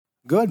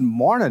Good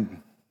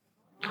morning.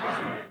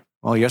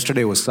 Well,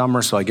 yesterday was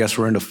summer, so I guess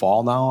we're into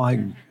fall now. I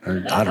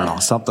don't know,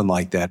 something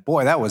like that.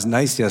 Boy, that was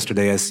nice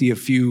yesterday. I see a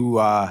few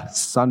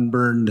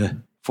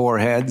sunburned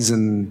foreheads,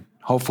 and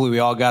hopefully we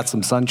all got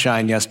some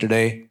sunshine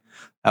yesterday.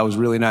 That was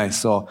really nice.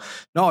 So,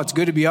 no, it's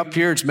good to be up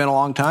here. It's been a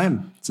long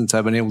time since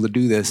I've been able to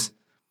do this.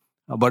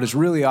 But it's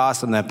really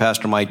awesome that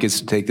Pastor Mike gets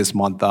to take this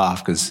month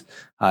off because,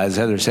 as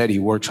Heather said, he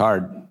works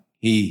hard.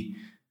 He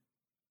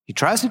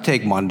tries to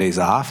take Mondays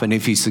off, and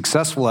if he's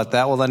successful at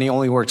that, well, then he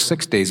only works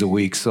 6 days a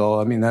week. So,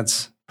 I mean,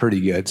 that's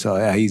pretty good. So,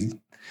 yeah, he's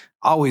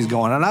always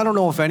going. And I don't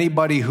know if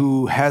anybody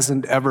who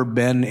hasn't ever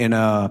been in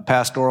a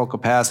pastoral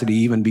capacity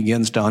even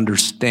begins to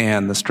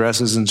understand the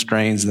stresses and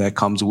strains that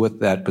comes with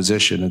that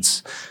position.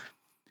 It's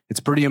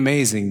pretty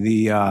amazing.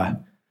 The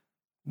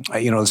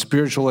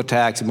spiritual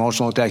attacks,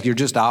 emotional attacks, you're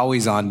just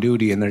always on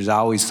duty, and there's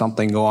always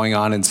something going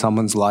on in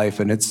someone's life,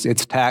 and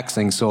it's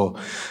taxing. So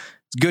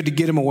it's good to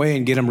get him away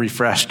and get him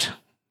refreshed.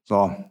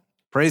 So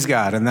praise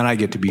God, and then I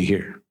get to be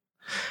here.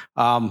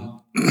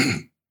 We're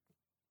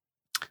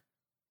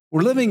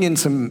living in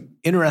some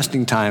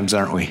interesting times,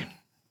 aren't we?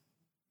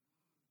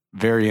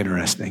 Very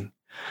interesting.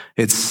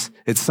 It's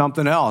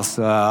something else.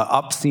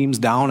 Up seems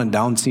down and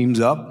down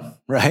seems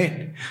up,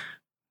 right?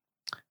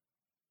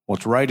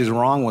 What's right is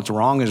wrong. What's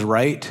wrong is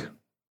right.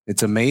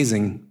 It's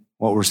amazing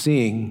what we're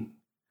seeing.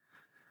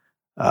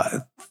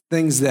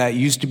 Things that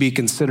used to be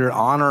considered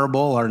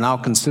honorable are now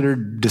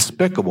considered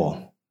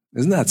despicable.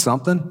 Isn't that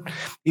something?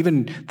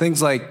 Even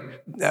things like,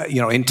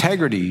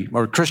 integrity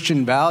or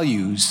Christian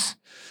values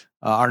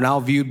are now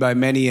viewed by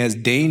many as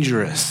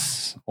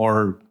dangerous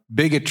or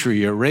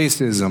bigotry or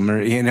racism.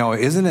 Or,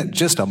 isn't it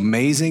just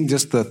amazing,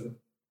 just the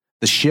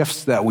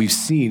shifts that we've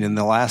seen in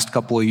the last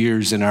couple of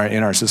years in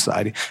our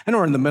society? And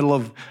we're in the middle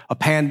of a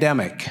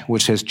pandemic,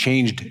 which has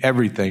changed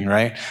everything,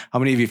 right? How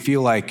many of you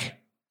feel like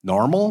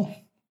normal?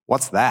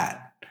 What's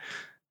that?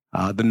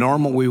 The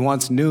normal we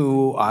once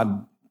knew,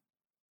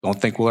 don't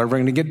think we're ever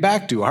going to get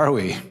back to, are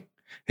we?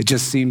 It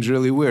just seems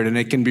really weird, and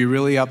it can be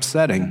really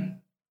upsetting.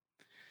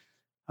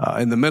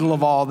 In the middle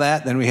of all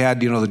that, then we had,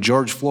 the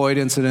George Floyd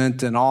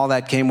incident and all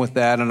that came with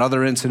that, and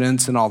other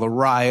incidents and all the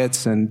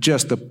riots and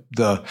just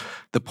the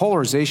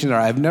polarization there.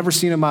 I've never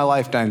seen in my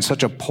lifetime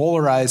such a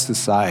polarized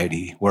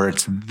society where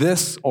it's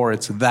this or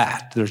it's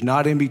that. There's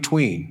not in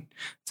between.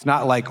 It's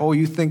not like, oh,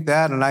 you think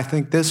that and I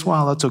think this.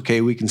 Well, that's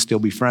okay. We can still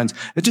be friends.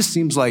 It just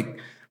seems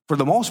like, for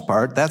the most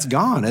part, that's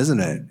gone, isn't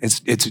it?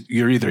 It's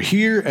you're either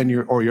here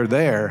or you're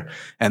there,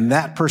 and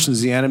that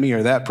person's the enemy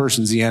or that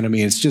person's the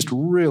enemy. It's just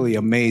really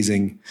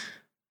amazing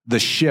the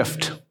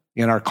shift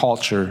in our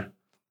culture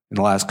in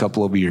the last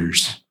couple of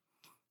years.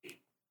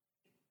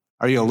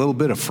 Are you a little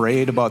bit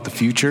afraid about the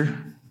future?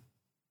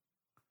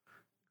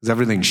 Is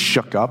everything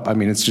shook up? I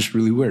mean, it's just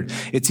really weird.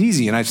 It's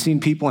easy, and I've seen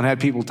people and had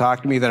people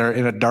talk to me that are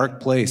in a dark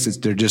place.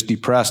 They're just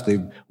depressed.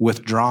 They've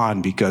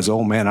withdrawn because,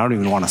 oh man, I don't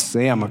even want to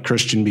say I'm a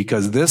Christian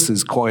because this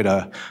is quite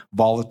a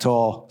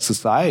volatile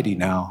society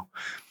now.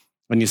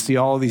 And you see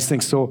all of these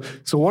things. So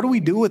what do we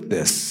do with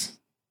this?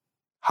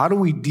 How do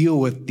we deal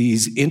with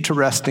these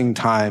interesting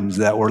times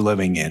that we're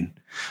living in?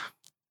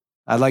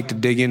 I'd like to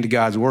dig into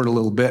God's word a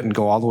little bit and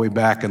go all the way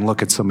back and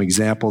look at some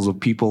examples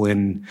of people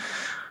in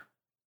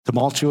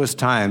tumultuous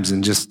times,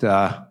 and just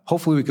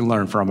hopefully we can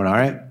learn from it, all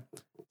right?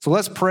 So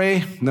let's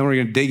pray, and then we're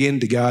going to dig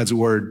into God's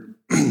word.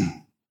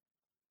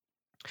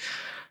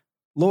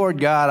 Lord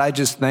God, I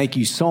just thank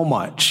you so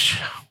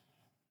much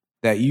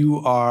that you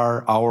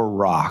are our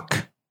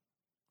rock,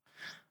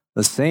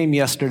 the same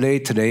yesterday,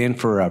 today, and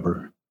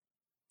forever,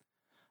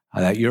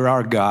 that you're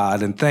our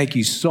God. And thank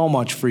you so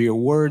much for your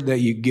word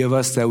that you give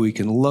us that we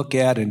can look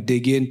at and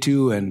dig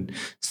into and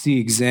see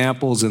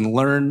examples and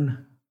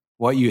learn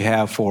what you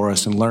have for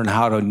us and learn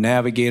how to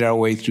navigate our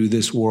way through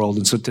this world.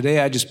 And so today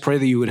I just pray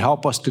that you would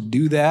help us to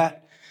do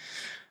that.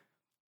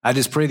 I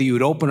just pray that you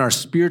would open our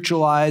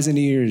spiritual eyes and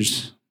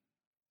ears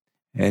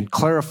and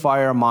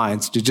clarify our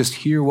minds to just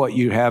hear what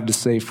you have to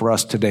say for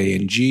us today.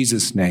 In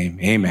Jesus' name,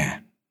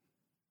 amen.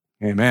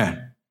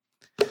 Amen.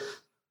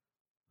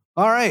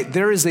 All right,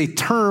 there is a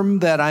term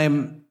that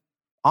I'm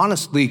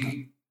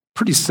honestly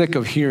pretty sick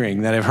of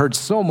hearing, that I've heard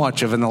so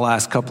much of in the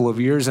last couple of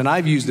years, and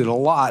I've used it a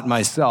lot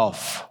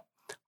myself.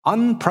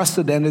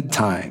 Unprecedented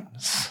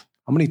times.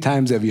 How many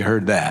times have you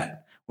heard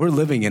that? We're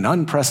living in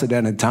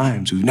unprecedented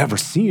times. We've never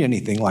seen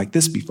anything like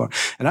this before.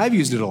 And I've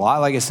used it a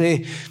lot. Like I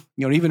say,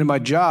 even in my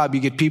job,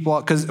 you get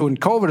people, because when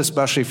COVID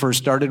especially first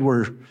started,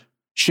 we're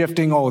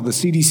shifting. Oh, the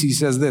CDC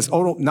says this.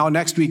 Oh, now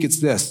next week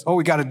it's this. Oh,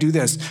 we got to do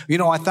this.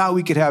 I thought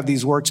we could have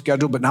these work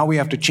scheduled, but now we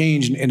have to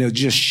change. And it was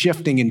just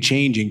shifting and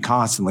changing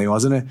constantly,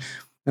 wasn't it?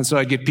 And so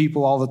I get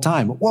people all the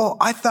time. Well,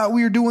 I thought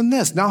we were doing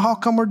this. Now how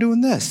come we're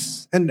doing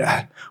this? And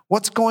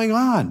what's going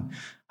on?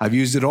 I've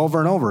used it over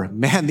and over.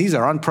 Man, these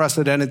are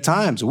unprecedented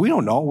times. We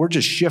don't know. We're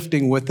just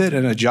shifting with it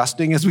and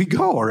adjusting as we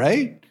go,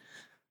 right?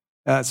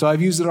 So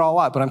I've used it a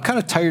lot, but I'm kind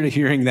of tired of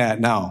hearing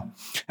that now.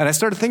 And I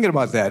started thinking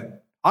about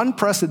that.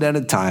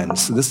 Unprecedented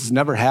times. This has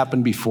never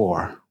happened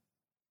before.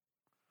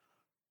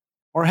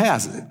 Or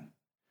has it?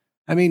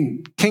 I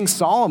mean, King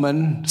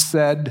Solomon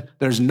said,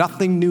 there's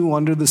nothing new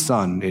under the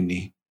sun, didn't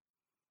he?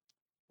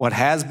 What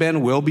has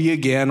been will be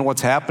again.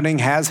 What's happening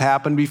has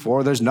happened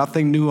before. There's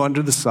nothing new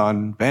under the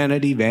sun.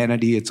 Vanity,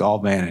 vanity, it's all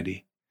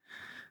vanity.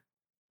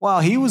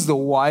 Well, he was the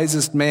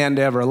wisest man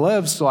to ever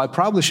live, so I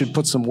probably should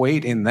put some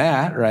weight in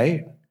that,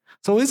 right?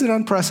 So is it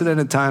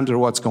unprecedented times or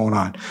what's going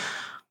on?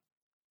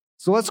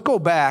 So let's go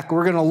back.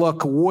 We're going to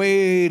look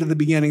way to the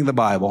beginning of the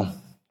Bible.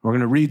 We're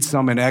going to read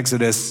some in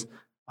Exodus.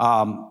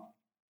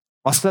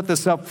 I'll set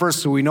this up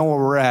first so we know where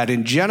we're at.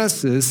 In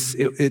Genesis,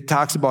 it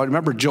talks about,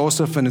 remember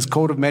Joseph and his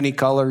coat of many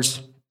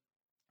colors?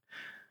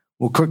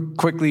 We'll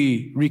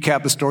quickly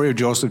recap the story of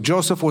Joseph.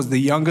 Joseph was the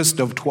youngest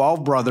of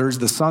 12 brothers,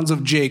 the sons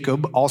of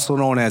Jacob, also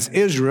known as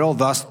Israel,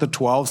 thus the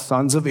 12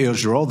 sons of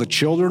Israel, the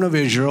children of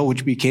Israel,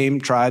 which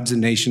became tribes and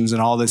nations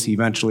and all this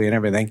eventually and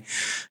everything.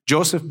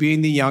 Joseph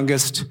being the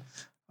youngest,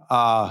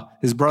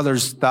 his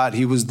brothers thought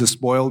he was the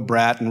spoiled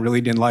brat and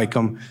really didn't like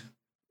him.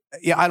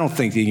 Yeah, I don't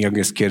think the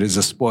youngest kid is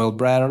a spoiled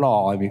brat at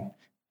all. I mean,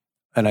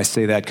 and I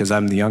say that because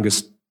I'm the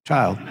youngest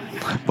child.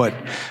 But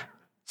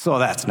so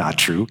that's not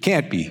true.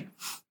 Can't be.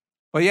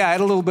 But yeah, I had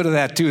a little bit of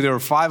that too. There were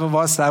 5 of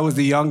us. I was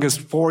the youngest,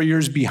 4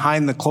 years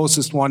behind the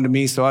closest one to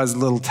me. So I was a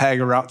little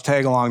tag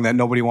along that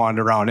nobody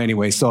wanted around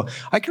anyway. So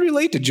I can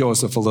relate to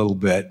Joseph a little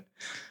bit.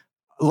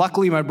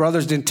 Luckily, my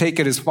brothers didn't take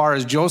it as far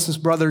as Joseph's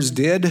brothers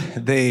did.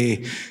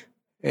 They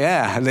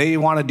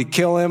wanted to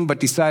kill him, but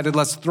decided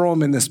let's throw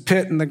him in this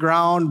pit in the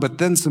ground. But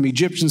then some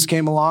Egyptians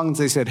came along and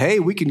they said, hey,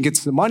 we can get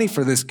some money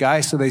for this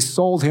guy. So they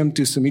sold him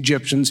to some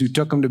Egyptians who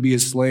took him to be a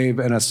slave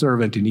and a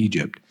servant in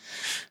Egypt.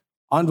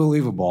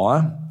 Unbelievable,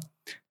 huh?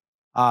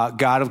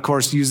 God, of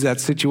course, used that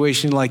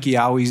situation like he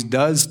always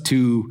does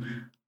to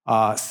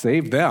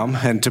save them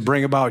and to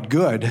bring about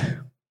good.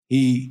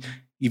 He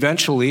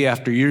eventually,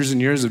 after years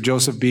and years of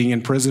Joseph being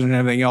in prison and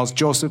everything else,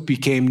 Joseph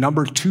became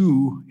number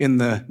 2 in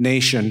the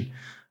nation,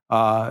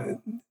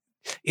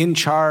 in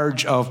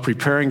charge of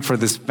preparing for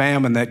this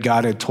famine that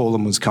God had told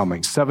him was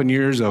coming. 7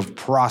 years of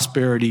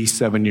prosperity,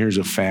 7 years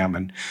of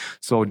famine.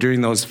 So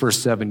during those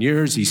first 7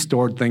 years, he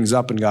stored things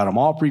up and got them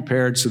all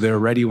prepared so they were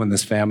ready when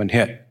this famine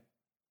hit.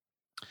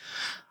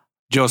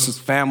 Joseph's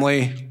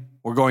family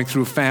were going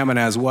through famine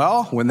as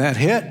well. When that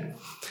hit,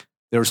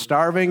 they were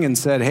starving and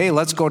said, hey,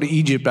 let's go to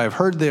Egypt. I've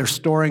heard they're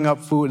storing up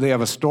food. They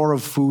have a store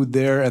of food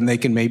there and they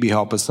can maybe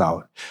help us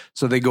out.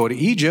 So they go to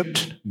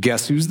Egypt.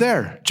 Guess who's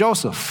there?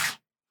 Joseph.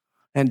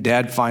 And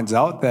Dad finds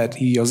out that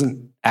he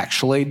isn't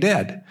actually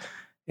dead.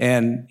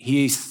 And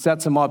he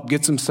sets him up,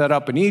 gets him set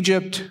up in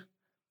Egypt.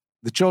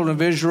 The children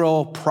of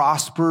Israel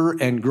prosper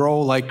and grow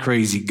like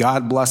crazy.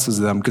 God blesses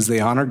them because they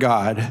honor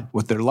God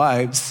with their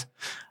lives.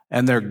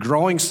 And they're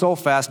growing so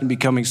fast and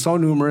becoming so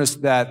numerous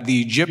that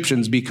the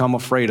Egyptians become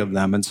afraid of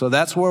them. And so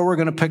that's where we're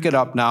going to pick it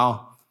up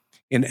now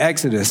in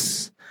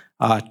Exodus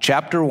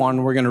chapter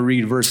 1. We're going to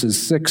read verses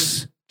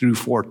 6 through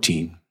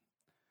 14.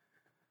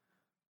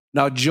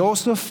 Now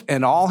Joseph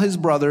and all his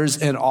brothers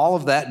and all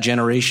of that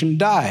generation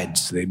died.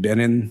 So they'd been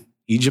in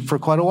Egypt for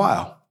quite a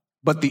while.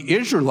 But the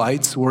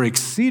Israelites were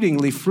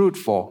exceedingly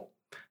fruitful.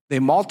 They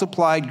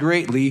multiplied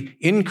greatly,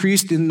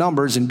 increased in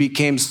numbers, and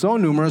became so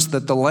numerous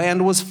that the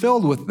land was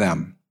filled with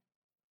them.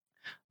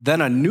 Then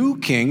a new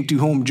king, to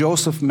whom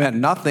Joseph meant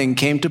nothing,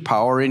 came to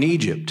power in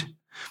Egypt.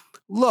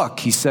 Look,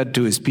 he said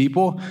to his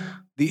people,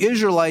 the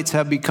Israelites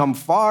have become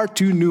far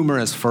too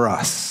numerous for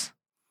us.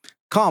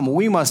 Come,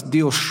 we must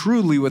deal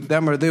shrewdly with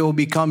them, or they will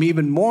become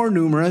even more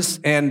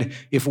numerous, and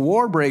if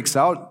war breaks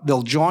out,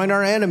 they'll join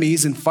our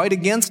enemies and fight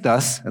against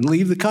us and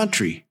leave the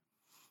country.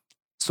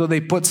 So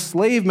they put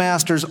slave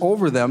masters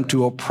over them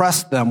to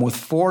oppress them with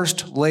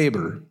forced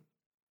labor.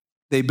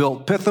 They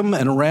built Pithom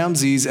and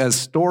Ramses as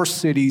store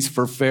cities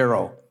for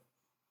Pharaoh.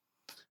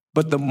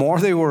 But the more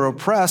they were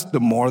oppressed, the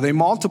more they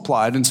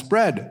multiplied and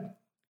spread.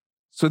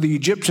 So the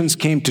Egyptians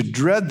came to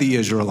dread the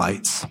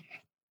Israelites,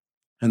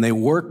 and they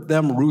worked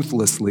them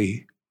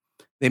ruthlessly.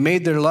 They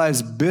made their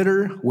lives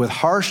bitter with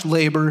harsh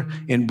labor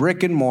in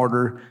brick and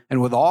mortar and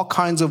with all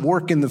kinds of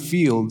work in the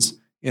fields.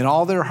 In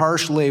all their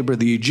harsh labor,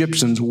 the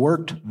Egyptians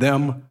worked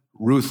them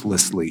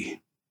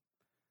ruthlessly.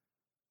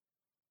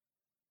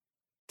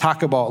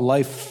 Talk about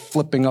life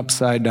flipping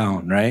upside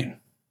down, right?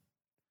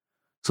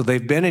 So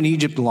they've been in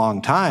Egypt a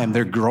long time.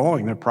 They're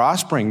growing. They're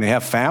prospering. They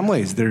have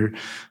families. Their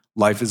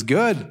life is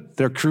good.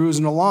 They're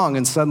cruising along,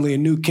 and suddenly a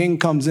new king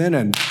comes in,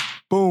 and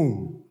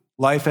boom,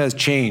 life has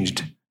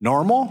changed.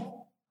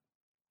 Normal?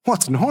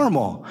 What's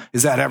normal?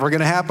 Is that ever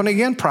going to happen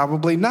again?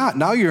 Probably not.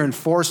 Now you're in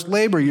forced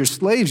labor. You're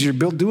slaves. You're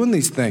built doing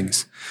these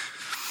things.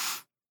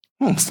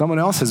 Someone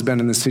else has been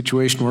in this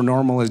situation where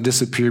normal has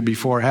disappeared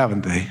before,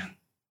 haven't they?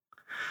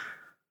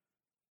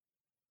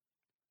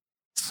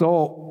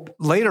 So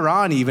later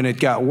on, even it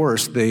got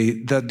worse.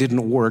 That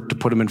didn't work to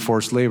put them in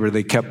forced labor.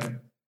 They kept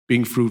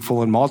being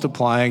fruitful and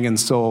multiplying. And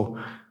so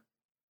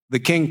the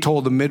king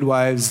told the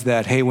midwives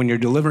that, hey, when you're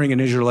delivering an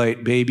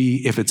Israelite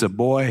baby, if it's a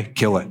boy,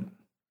 kill it. If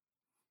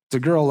it's a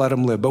girl, let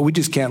him live. But we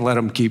just can't let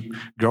him keep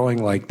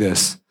growing like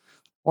this.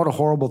 What a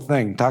horrible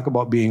thing. Talk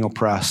about being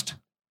oppressed.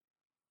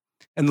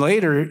 And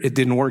later, it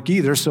didn't work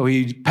either. So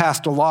he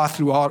passed a law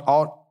throughout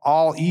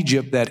all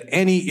Egypt that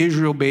any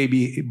Israel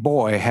baby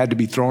boy had to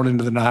be thrown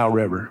into the Nile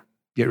River.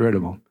 Get rid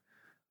of them.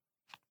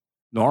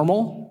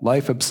 Normal?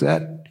 Life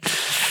upset?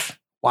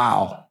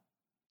 Wow.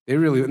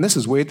 And this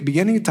is way at the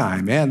beginning of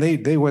time, man.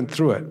 They went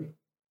through it.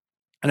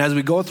 And as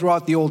we go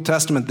throughout the Old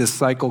Testament, this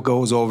cycle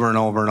goes over and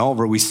over and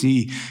over. We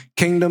see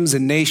kingdoms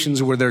and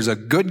nations where there's a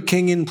good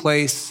king in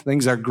place.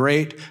 Things are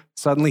great.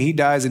 Suddenly he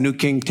dies, a new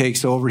king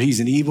takes over.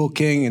 He's an evil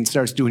king and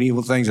starts doing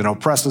evil things and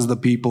oppresses the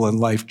people, and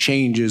life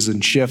changes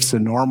and shifts,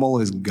 and normal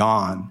is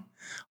gone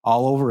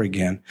all over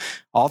again.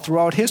 All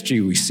throughout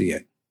history, we see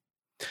it.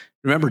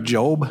 Remember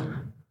Job?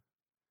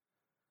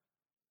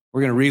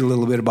 We're going to read a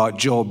little bit about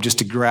Job just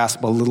to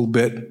grasp a little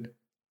bit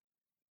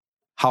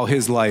how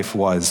his life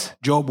was.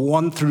 Job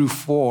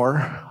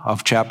 1-4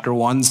 of chapter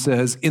 1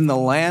 says, "In the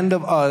land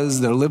of Uz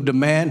there lived a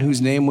man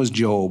whose name was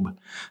Job.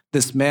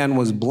 This man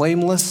was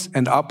blameless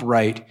and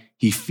upright.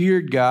 He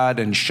feared God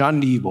and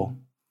shunned evil.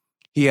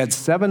 He had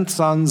 7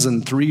 sons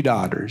and 3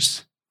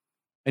 daughters.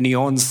 And he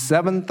owned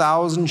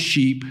 7,000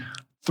 sheep,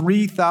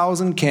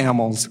 3,000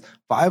 camels,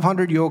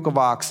 500 yoke of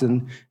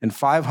oxen, and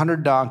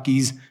 500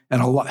 donkeys,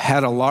 and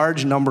had a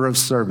large number of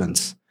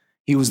servants.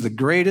 He was the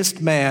greatest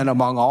man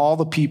among all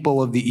the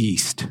people of the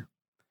East.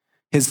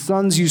 His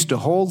sons used to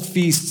hold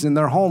feasts in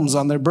their homes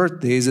on their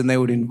birthdays, and they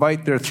would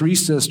invite their 3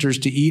 sisters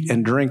to eat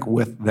and drink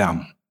with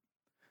them."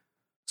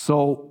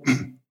 So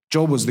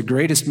Job was the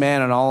greatest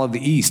man in all of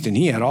the East, and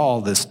he had all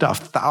this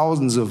stuff,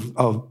 thousands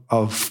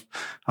of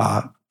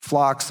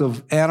flocks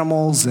of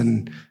animals,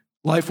 and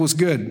life was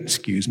good.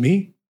 Excuse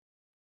me.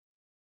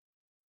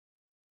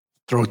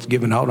 Throat's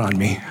giving out on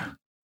me.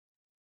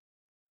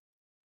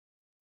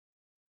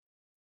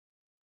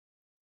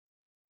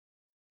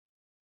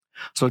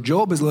 So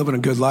Job is living a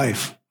good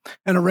life.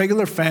 And a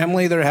regular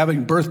family, they're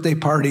having birthday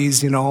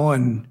parties,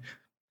 and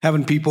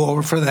having people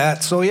over for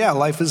that. So yeah,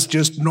 life is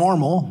just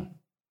normal.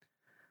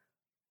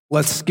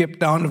 Let's skip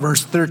down to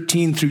verse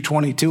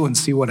 13-22 and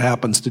see what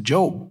happens to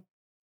Job.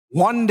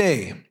 One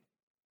day,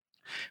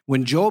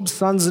 when Job's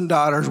sons and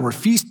daughters were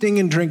feasting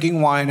and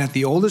drinking wine at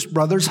the oldest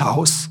brother's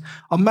house,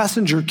 a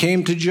messenger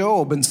came to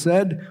Job and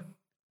said,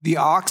 "The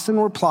oxen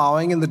were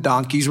plowing and the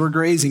donkeys were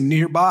grazing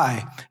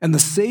nearby, and the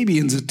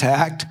Sabeans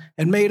attacked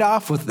and made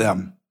off with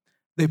them.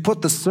 They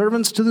put the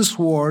servants to the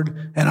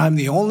sword, and I'm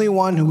the only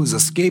one who has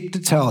escaped to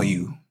tell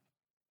you."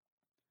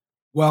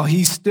 While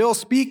he's still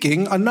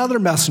speaking, another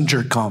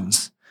messenger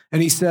comes,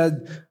 and he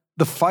said,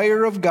 "The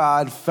fire of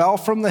God fell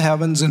from the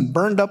heavens and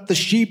burned up the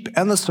sheep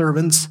and the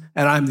servants,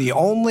 and I'm the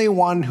only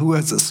one who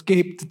has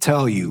escaped to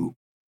tell you."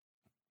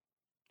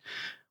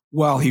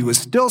 While he was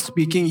still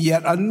speaking,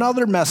 yet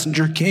another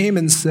messenger came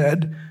and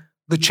said,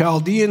 "The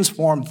Chaldeans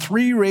formed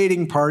 3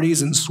 raiding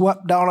parties and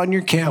swept down on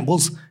your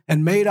camels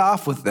and made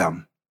off with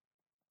them.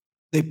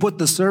 They put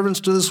the servants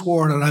to the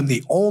sword, and I'm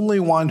the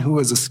only one who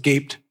has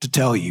escaped to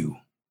tell you."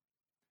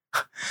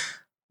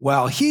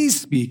 While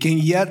he's speaking,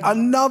 yet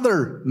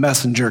another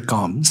messenger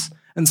comes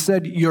and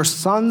said, "Your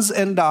sons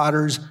and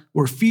daughters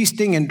were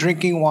feasting and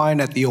drinking wine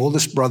at the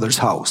oldest brother's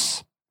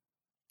house,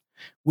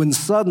 when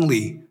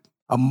suddenly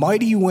a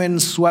mighty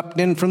wind swept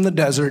in from the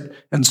desert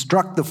and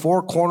struck the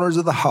 4 corners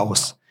of the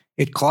house.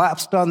 It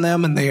collapsed on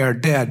them, and they are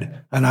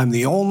dead, and I'm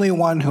the only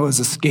one who has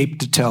escaped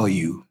to tell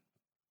you."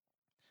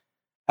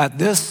 At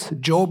this,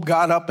 Job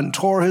got up and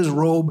tore his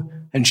robe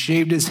and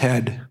shaved his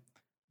head.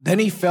 Then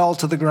he fell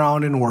to the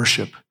ground in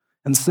worship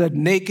and said,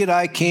 "Naked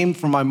I came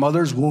from my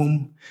mother's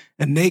womb,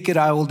 and naked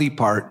I will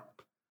depart.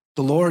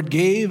 The Lord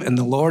gave, and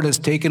the Lord has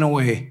taken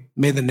away.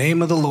 May the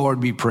name of the Lord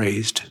be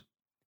praised."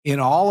 In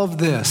all of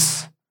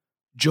this,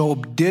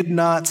 Job did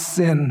not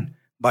sin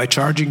by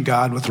charging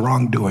God with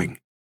wrongdoing.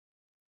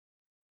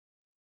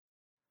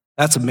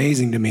 That's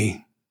amazing to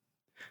me.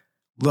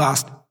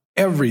 Lost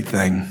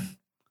everything.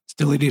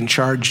 Still, he didn't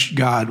charge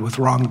God with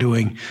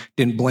wrongdoing,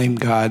 didn't blame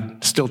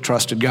God, still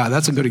trusted God.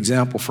 That's a good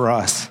example for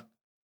us.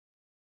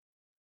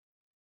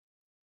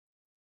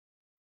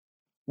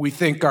 We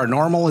think our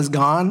normal is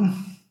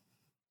gone.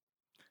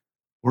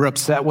 We're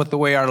upset with the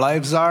way our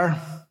lives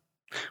are.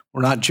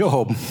 We're not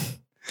Job.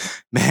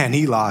 Man,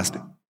 he lost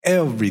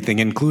everything,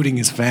 including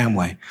his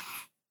family.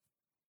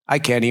 I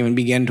can't even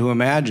begin to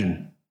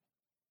imagine.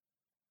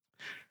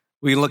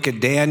 We look at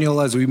Daniel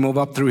as we move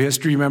up through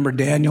history. Remember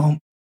Daniel?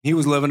 He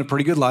was living a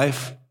pretty good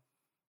life.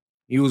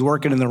 He was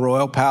working in the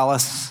royal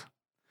palace,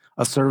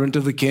 a servant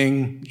of the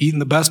king, eating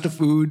the best of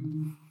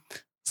food.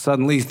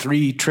 Suddenly,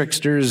 3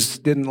 tricksters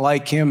didn't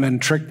like him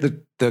and tricked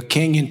the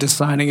king into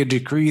signing a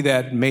decree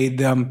that made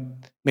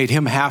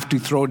him have to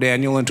throw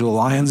Daniel into a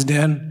lion's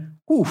den.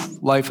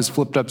 Oof, life is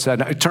flipped upside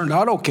down. It turned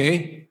out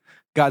okay.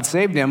 God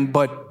saved him,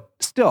 but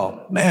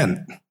still,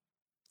 man,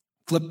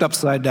 flipped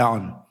upside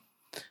down.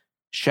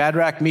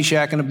 Shadrach,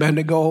 Meshach, and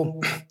Abednego,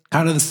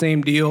 kind of the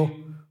same deal,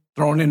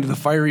 thrown into the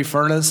fiery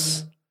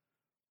furnace.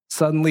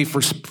 Suddenly,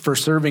 for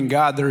serving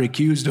God, they're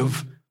accused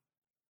of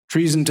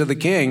treason to the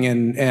king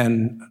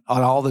and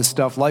all this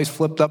stuff. Life's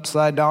flipped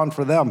upside down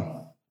for them.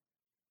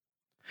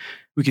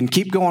 We can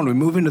keep going. We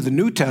move into the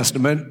New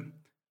Testament.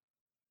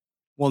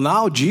 Well,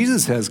 now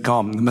Jesus has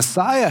come. The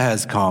Messiah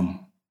has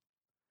come.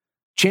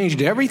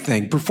 changed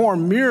everything,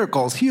 performed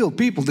miracles, healed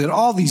people, did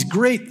all these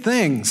great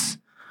things.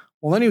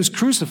 Well, then he was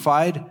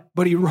crucified,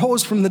 but he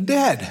rose from the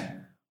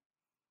dead.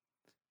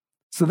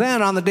 So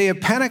then on the day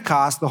of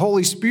Pentecost, the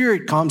Holy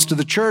Spirit comes to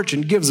the church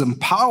and gives them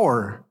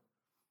power.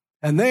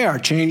 And they are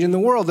changing the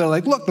world. They're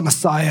like, look, the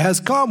Messiah has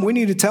come. We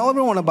need to tell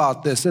everyone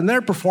about this. And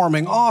they're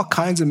performing all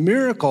kinds of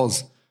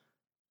miracles.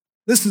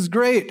 This is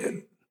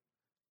great.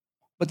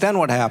 But then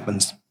what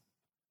happens?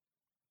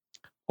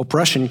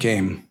 Oppression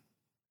came.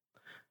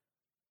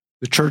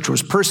 The church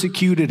was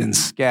persecuted and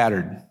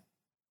scattered.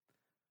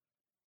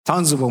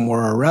 Tons of them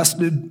were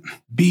arrested,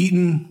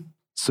 beaten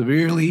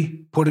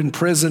severely, put in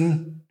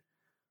prison.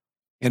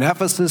 In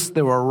Ephesus,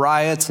 there were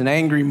riots and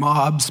angry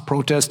mobs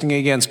protesting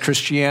against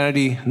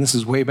Christianity. And this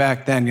is way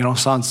back then,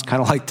 sounds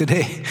kind of like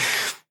today.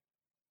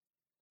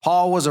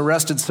 Paul was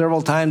arrested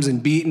several times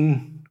and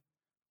beaten.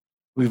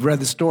 We've read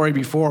the story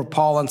before,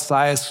 Paul and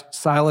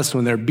Silas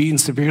when they're beaten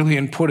severely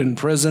and put in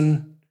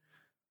prison.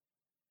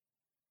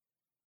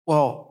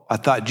 Well, I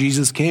thought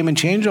Jesus came and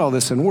changed all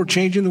this, and we're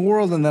changing the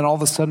world, and then all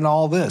of a sudden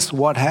all this.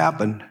 What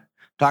happened?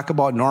 Talk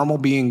about normal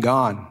being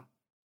gone.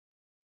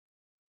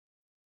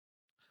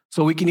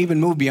 So we can even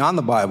move beyond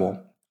the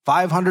Bible.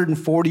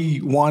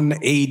 541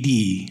 AD,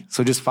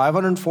 so just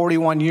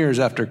 541 years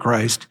after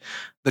Christ,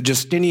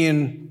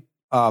 the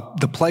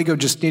plague of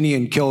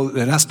Justinian killed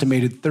an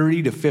estimated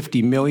 30 to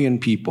 50 million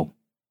people.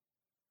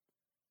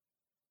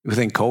 You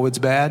think COVID's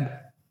bad?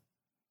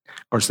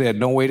 Of course, they had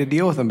no way to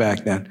deal with them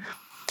back then.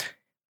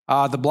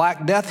 The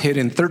Black Death hit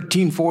in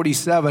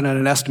 1347, and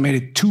an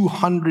estimated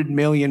 200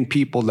 million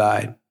people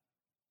died.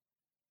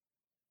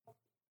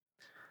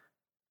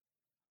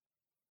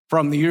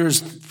 From the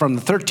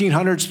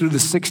 1300s through the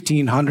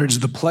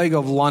 1600s, the plague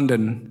of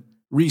London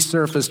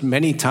resurfaced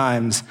many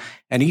times,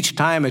 and each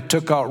time it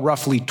took out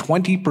roughly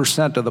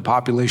 20% of the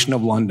population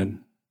of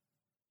London.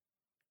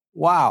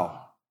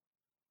 Wow.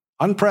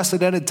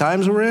 Unprecedented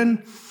times we're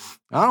in?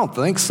 I don't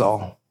think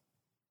so.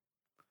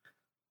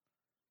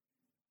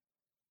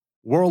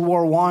 World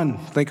War I,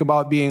 think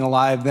about being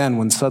alive then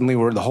when suddenly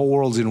the whole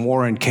world's in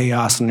war and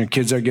chaos and your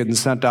kids are getting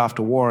sent off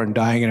to war and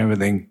dying and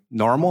everything.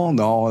 Normal?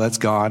 No, that's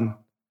gone.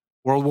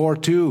 World War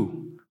II,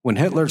 when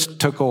Hitler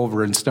took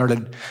over and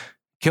started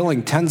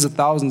killing tens of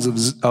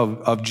thousands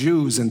of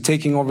Jews and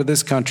taking over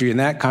this country and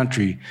that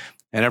country,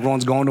 and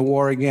everyone's going to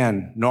war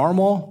again.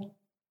 Normal?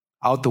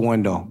 Out the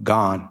window,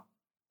 gone.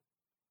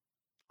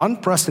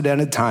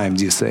 Unprecedented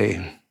times, you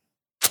say?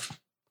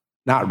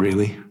 Not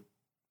really.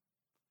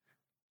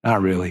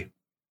 Not really.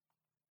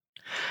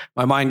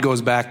 My mind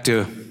goes back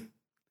to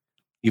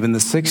even the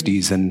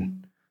 60s,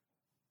 and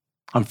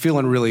I'm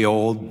feeling really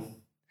old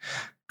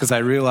because I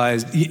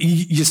realized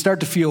you start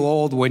to feel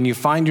old when you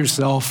find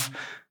yourself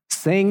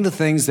saying the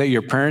things that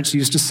your parents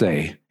used to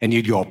say, and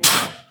you'd go,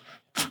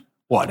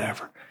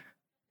 whatever.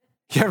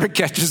 You ever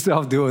catch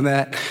yourself doing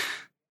that?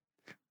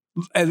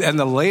 And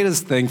the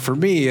latest thing for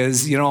me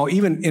is,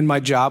 even in my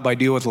job, I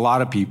deal with a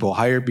lot of people,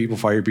 hire people,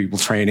 fire people,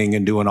 training,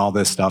 and doing all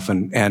this stuff.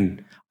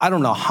 And I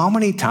don't know how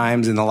many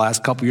times in the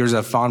last couple of years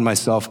I've found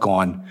myself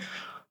going,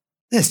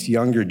 this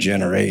younger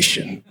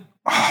generation,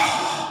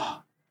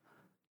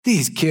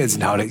 these kids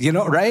nowadays,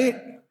 right?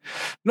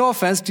 No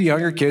offense to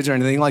younger kids or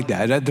anything like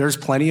that. There's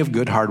plenty of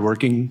good,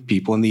 hardworking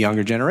people in the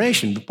younger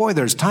generation. But boy,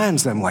 there's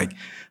times I'm like,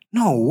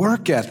 no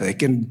work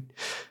ethic and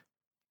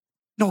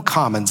no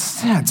common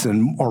sense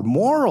or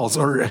morals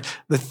or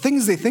the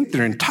things they think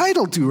they're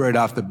entitled to right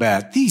off the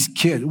bat. These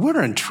kids,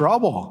 we're in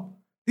trouble.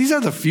 These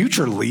are the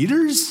future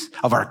leaders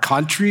of our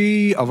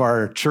country, of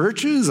our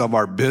churches, of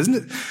our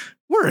business.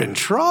 We're in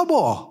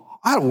trouble.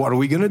 What are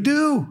we going to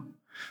do?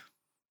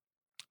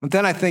 But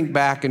then I think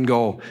back and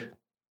go,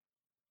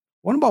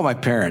 what about my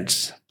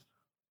parents?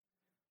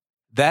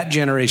 That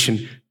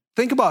generation.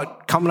 Think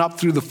about coming up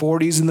through the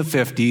 40s and the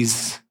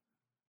 50s.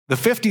 The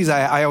 50s,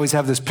 I always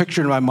have this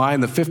picture in my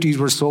mind. The 50s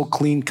were so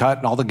clean cut,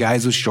 and all the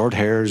guys with short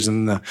hairs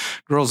and the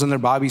girls in their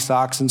bobby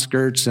socks and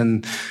skirts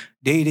and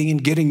dating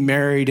and getting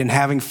married and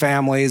having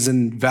families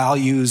and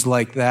values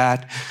like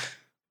that.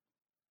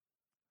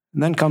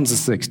 And then comes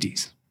the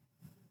 60s.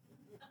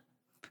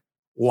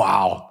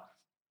 Wow.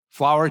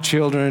 Flower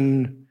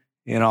children,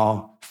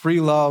 free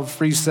love,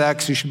 free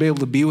sex. You should be able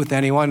to be with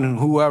anyone,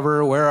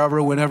 whoever,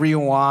 wherever, whenever you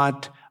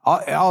want.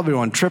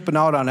 Everyone tripping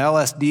out on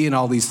LSD and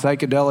all these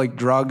psychedelic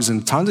drugs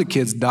and tons of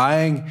kids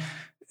dying.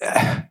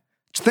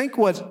 Think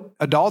what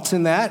adults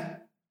in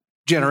that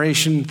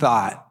generation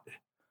thought.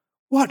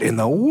 What in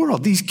the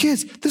world? These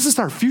kids, this is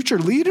our future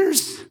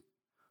leaders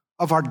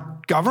of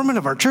our government,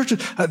 of our churches.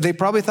 They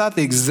probably thought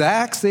the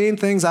exact same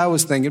things I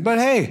was thinking. But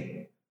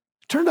hey,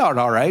 it turned out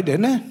all right,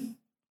 didn't it?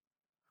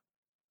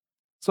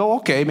 So,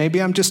 okay, maybe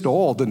I'm just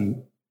old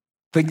and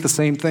think the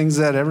same things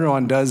that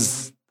everyone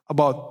does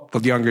about the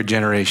younger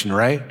generation,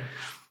 right?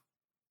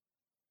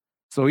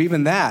 So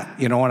even that,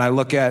 when I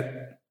look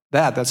at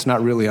that, that's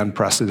not really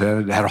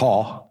unprecedented at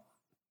all.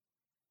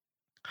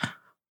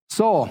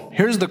 So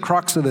here's the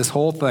crux of this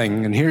whole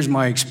thing, and here's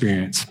my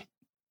experience.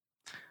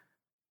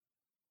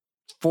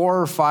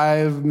 4 or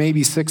 5,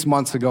 maybe 6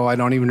 months ago, I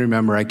don't even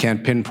remember, I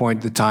can't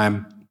pinpoint the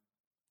time.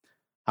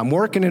 I'm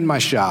working in my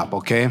shop,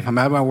 okay? I'm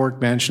at my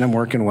workbench and I'm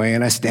working away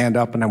and I stand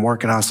up and I'm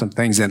working on some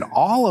things and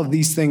all of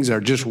these things are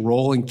just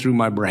rolling through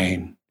my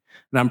brain.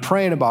 And I'm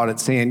praying about it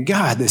saying,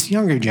 God, this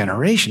younger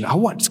generation,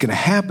 what's going to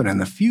happen in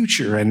the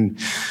future? And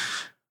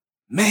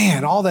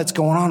man, all that's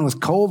going on with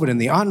COVID and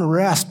the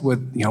unrest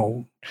with,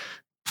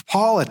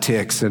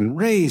 politics and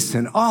race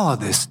and all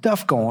of this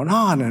stuff going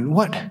on and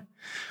what?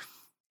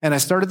 And I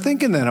started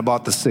thinking then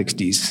about the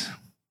 60s.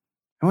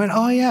 I went,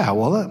 oh yeah,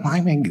 well,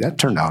 that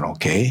turned out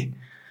okay.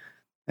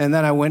 And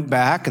then I went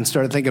back and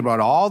started thinking about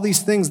all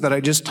these things that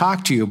I just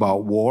talked to you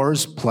about,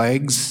 wars,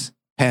 plagues,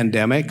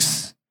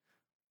 pandemics.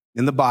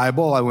 In the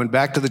Bible, I went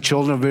back to the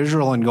children of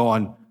Israel and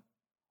going,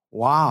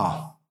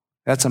 wow,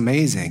 that's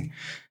amazing.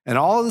 And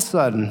all of a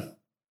sudden,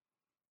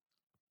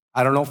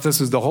 I don't know if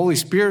this is the Holy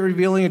Spirit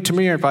revealing it to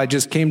me or if I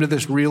just came to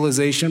this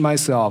realization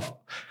myself.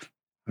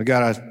 I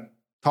got a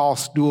tall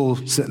stool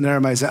sitting there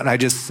in my seat, and I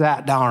just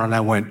sat down and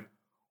I went,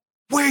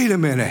 wait a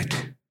minute.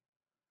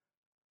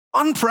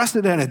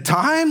 Unprecedented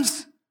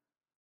times?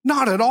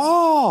 Not at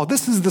all.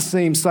 This is the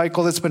same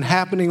cycle that's been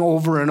happening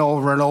over and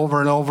over and over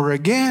and over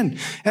again.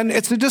 And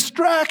it's a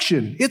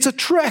distraction. It's a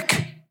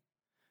trick.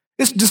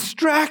 It's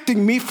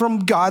distracting me from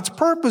God's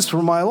purpose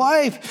for my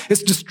life.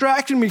 It's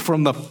distracting me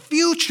from the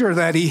future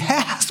that He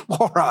has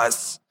for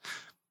us.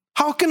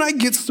 How can I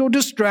get so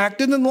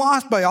distracted and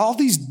lost by all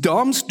these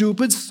dumb,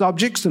 stupid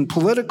subjects and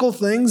political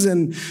things?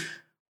 And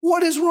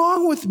what is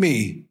wrong with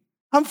me?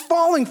 I'm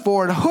falling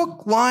for it,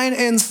 hook, line,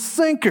 and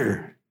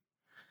sinker.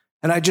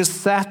 And I just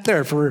sat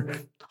there for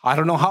I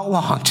don't know how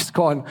long, just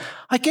going,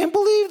 I can't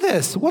believe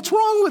this. What's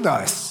wrong with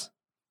us?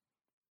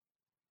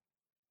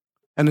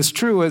 And it's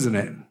true, isn't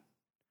it?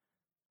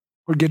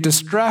 We get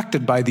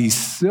distracted by these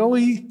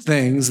silly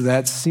things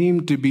that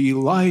seem to be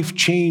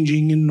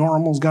life-changing and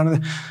normal.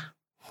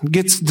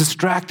 Gets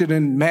distracted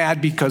and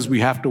mad because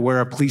we have to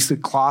wear a piece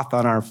of cloth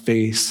on our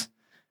face.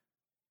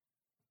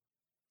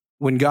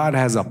 When God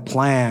has a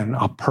plan,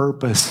 a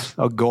purpose,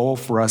 a goal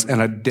for us,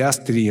 and a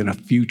destiny and a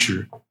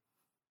future.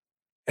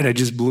 And it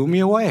just blew me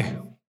away.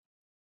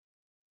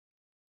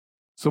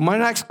 So my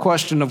next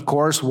question, of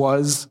course,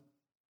 was,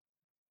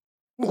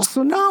 well,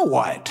 so now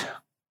what?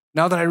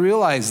 Now that I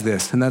realize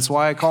this, and that's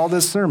why I call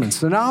this sermon,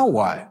 so now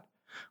what?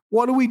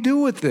 What do we do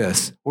with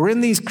this? We're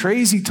in these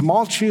crazy,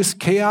 tumultuous,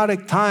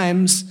 chaotic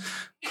times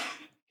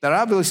that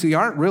obviously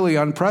aren't really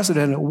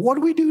unprecedented. What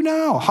do we do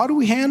now? How do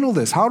we handle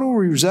this? How do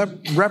we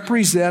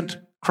represent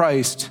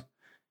Christ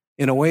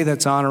in a way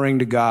that's honoring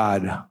to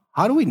God?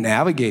 How do we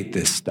navigate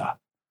this stuff?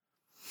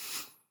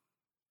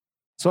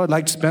 So I'd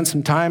like to spend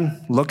some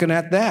time looking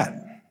at that.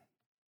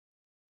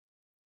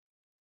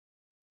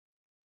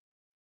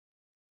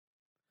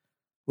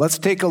 Let's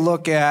take a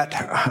look at,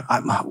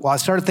 I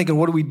started thinking,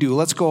 what do we do?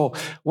 Let's go,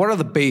 what are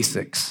the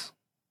basics?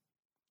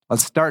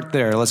 Let's start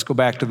there. Let's go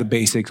back to the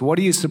basics. What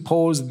do you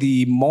suppose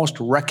the most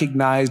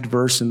recognized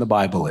verse in the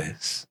Bible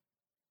is?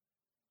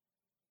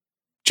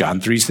 John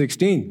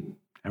 3:16.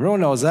 Everyone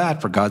knows that.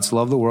 For God so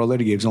loved the world that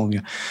He gave His only.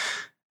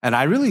 And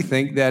I really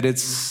think that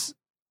it's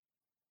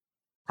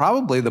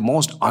probably the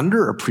most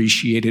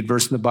underappreciated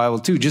verse in the Bible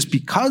too, just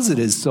because it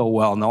is so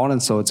well known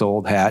and so it's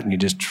old hat and you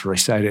just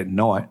recite it and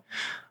know it.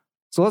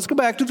 So let's go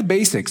back to the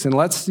basics and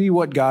let's see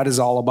what God is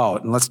all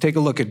about. And let's take a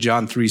look at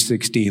John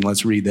 3:16.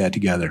 Let's read that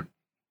together.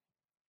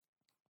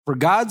 For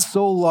God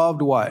so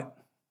loved what?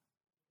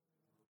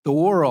 The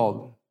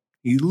world.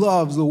 He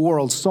loves the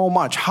world so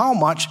much. How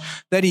much?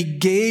 That He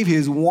gave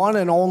His one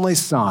and only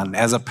Son.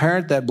 As a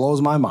parent, that blows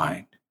my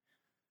mind.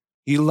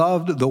 He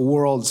loved the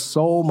world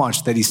so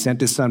much that He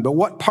sent His Son. But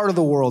what part of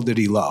the world did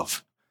He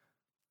love?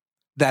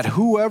 That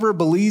whoever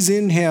believes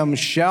in Him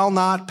shall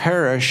not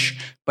perish,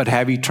 but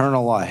have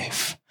eternal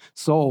life.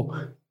 So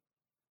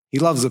He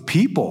loves the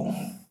people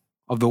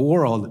of the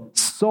world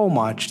so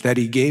much that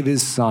He gave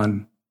His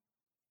Son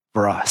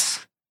for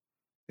us.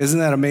 Isn't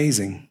that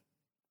amazing?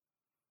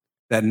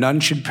 That none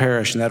should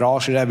perish and that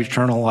all should have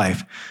eternal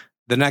life.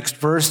 The next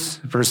verse,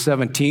 verse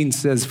 17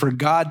 says, for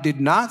God did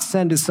not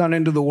send His Son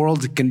into the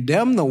world to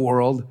condemn the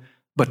world,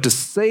 but to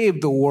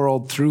save the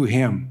world through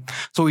Him.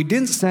 So He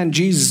didn't send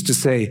Jesus to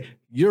say,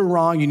 you're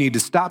wrong, you need to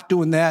stop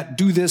doing that,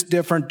 do this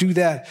different, do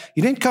that.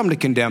 He didn't come to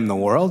condemn the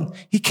world.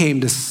 He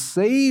came to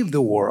save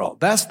the world.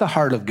 That's the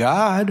heart of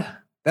God.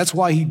 That's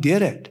why He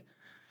did it.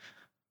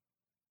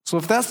 So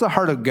if that's the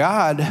heart of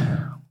God,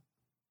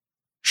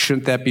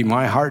 shouldn't that be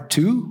my heart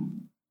too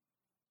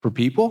for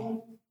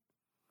people?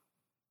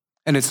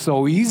 And it's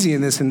so easy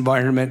in this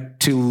environment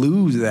to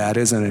lose that,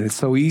 isn't it? It's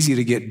so easy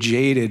to get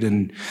jaded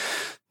and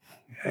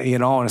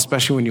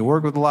especially when you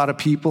work with a lot of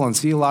people and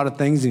see a lot of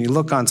things and you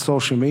look on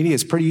social media,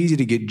 it's pretty easy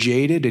to get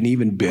jaded and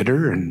even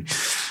bitter. And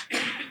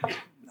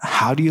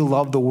how do you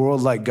love the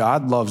world like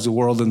God loves the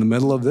world in the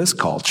middle of this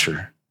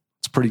culture?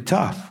 It's pretty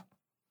tough.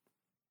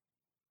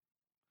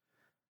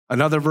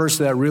 Another verse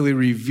that really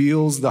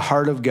reveals the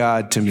heart of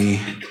God to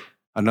me,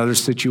 another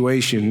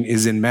situation,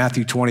 is in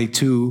Matthew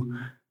 22,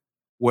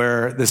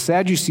 where the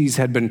Sadducees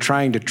had been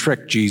trying to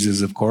trick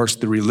Jesus, of course.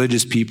 The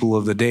religious people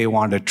of the day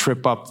wanted to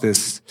trip up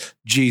this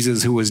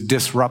Jesus who was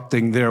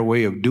disrupting their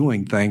way of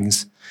doing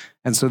things.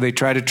 And so they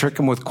try to trick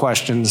him with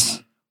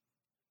questions.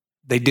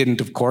 They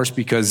didn't, of course,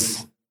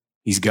 because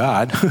he's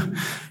God.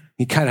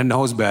 He kind of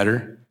knows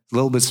better, a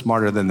little bit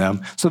smarter than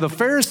them. So the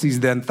Pharisees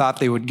then thought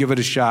they would give it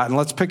a shot. And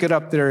let's pick it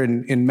up there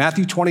in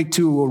Matthew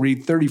 22. We'll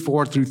read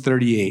 34 through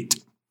 38.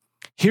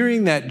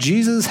 Hearing that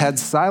Jesus had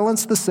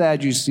silenced the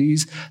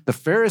Sadducees, the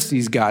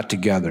Pharisees got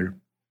together.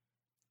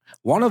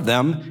 One of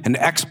them, an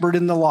expert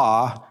in the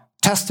law,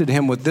 tested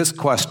him with this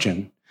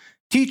question: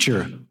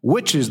 "Teacher,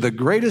 which is the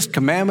greatest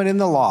commandment in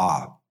the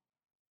law?"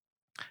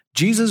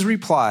 Jesus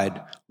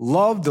replied,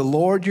 "Love the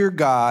Lord your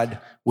God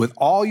with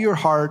all your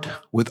heart,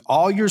 with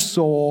all your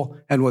soul,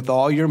 and with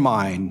all your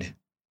mind.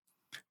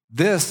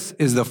 This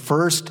is the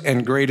first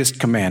and greatest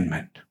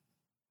commandment."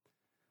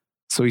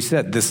 So he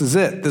said, this is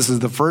it. This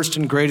is the first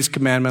and greatest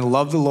commandment.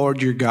 Love the Lord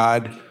your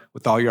God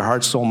with all your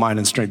heart, soul, mind,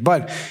 and strength.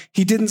 But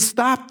he didn't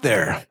stop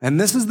there. And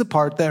this is the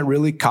part that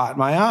really caught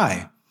my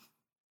eye.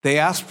 They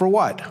asked for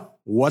what?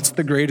 What's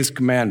the greatest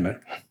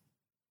commandment?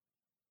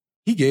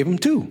 He gave them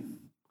two.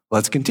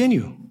 Let's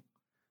continue.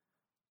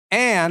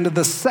 And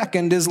the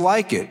second is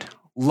like it.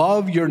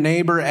 Love your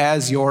neighbor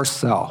as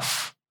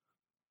yourself.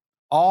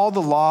 All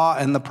the law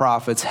and the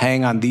prophets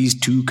hang on these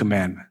two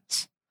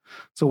commandments.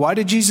 So why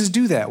did Jesus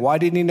do that? Why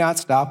did he not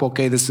stop?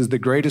 Okay, this is the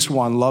greatest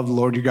one. Love the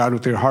Lord your God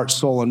with your heart,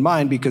 soul, and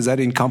mind, because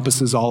that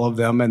encompasses all of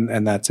them,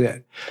 and that's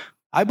it.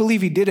 I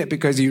believe he did it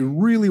because he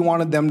really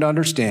wanted them to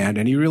understand,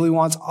 and he really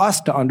wants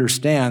us to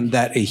understand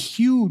that a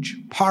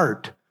huge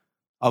part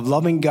of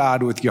loving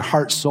God with your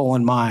heart, soul,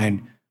 and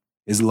mind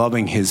is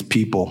loving his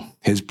people,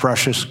 his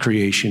precious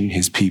creation,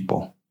 his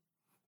people.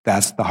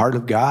 That's the heart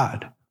of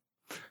God.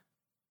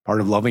 Part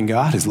of loving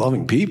God is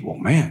loving people.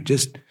 Man,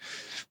 just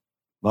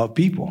love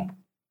people.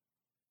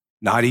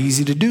 Not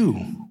easy to do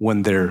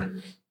when they're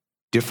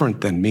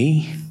different than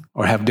me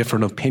or have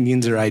different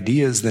opinions or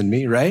ideas than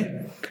me, right?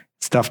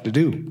 It's tough to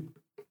do.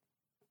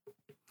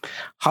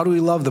 How do we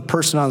love the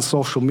person on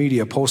social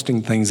media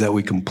posting things that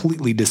we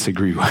completely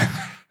disagree with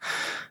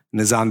and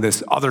is on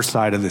this other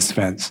side of this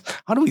fence?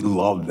 How do we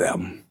love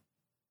them?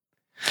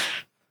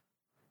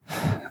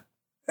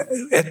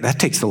 That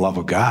takes the love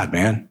of God,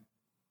 man.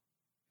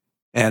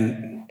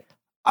 And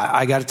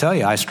I got to tell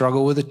you, I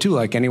struggle with it too,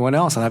 like anyone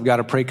else. And I've got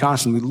to pray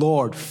constantly,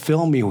 Lord,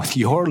 fill me with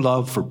your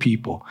love for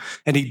people.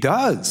 And he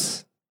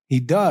does. He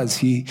does.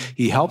 He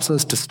helps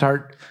us to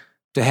start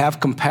to have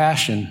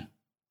compassion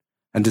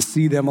and to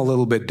see them a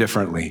little bit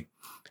differently.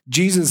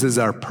 Jesus is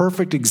our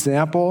perfect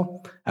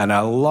example. And I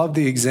love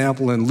the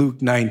example in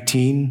Luke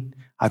 19.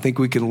 I think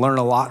we can learn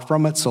a lot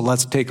from it. So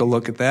let's take a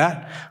look at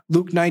that.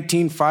 Luke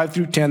 19, 5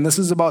 through 10. This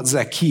is about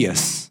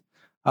Zacchaeus.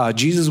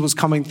 Jesus was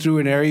coming through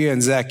an area,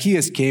 and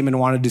Zacchaeus came and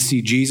wanted to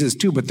see Jesus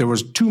too, but there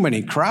was too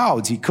many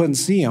crowds. He couldn't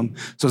see him.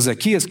 So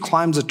Zacchaeus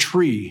climbs a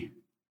tree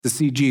to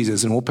see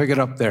Jesus, and we'll pick it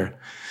up there.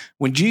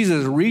 When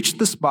Jesus reached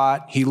the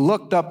spot, he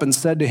looked up and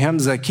said to him,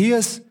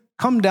 "Zacchaeus,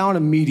 come down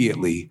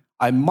immediately.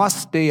 I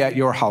must stay at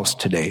your house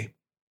today."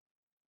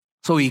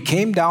 So he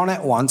came down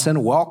at once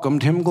and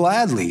welcomed him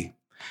gladly.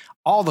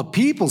 All the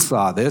people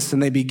saw this,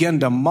 and they began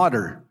to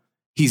mutter,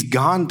 "He's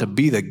gone to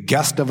be the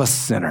guest of a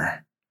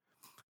sinner."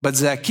 But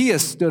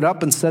Zacchaeus stood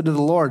up and said to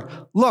the Lord,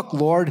 "Look,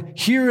 Lord,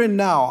 here and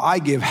now I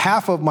give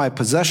half of my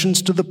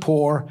possessions to the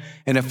poor,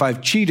 and if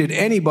I've cheated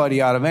anybody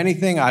out of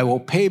anything, I will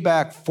pay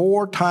back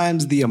 4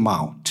 times the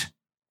amount."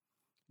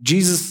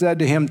 Jesus said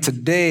to him,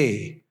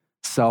 "Today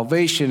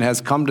salvation has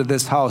come to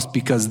this house,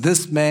 because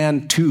this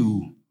man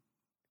too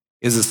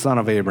is a son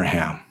of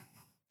Abraham.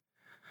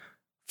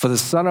 For the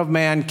Son of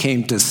Man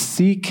came to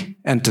seek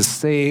and to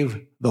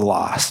save the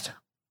lost."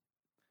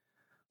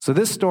 So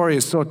this story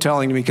is so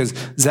telling to me because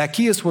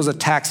Zacchaeus was a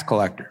tax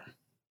collector.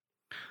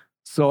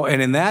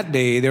 And in that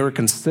day, they were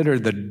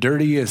considered the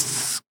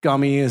dirtiest,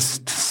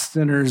 scummiest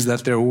sinners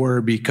that there were,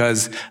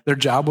 because their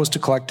job was to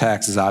collect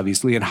taxes,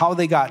 obviously. And how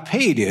they got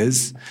paid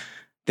is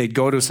they'd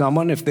go to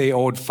someone. If they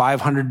owed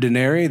 500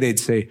 denarii, they'd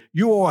say,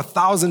 "You owe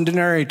 1,000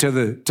 denarii to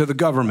the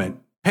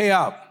government. Pay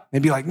up."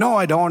 They'd be like, "No,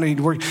 I don't. I need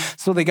to work."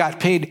 So they got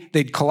paid.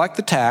 They'd collect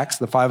the tax,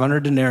 the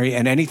 500 denarii,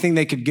 and anything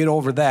they could get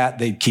over that,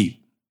 they'd keep.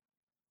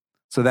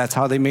 So that's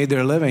how they made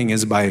their living,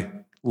 is by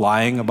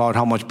lying about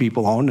how much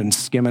people owned and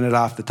skimming it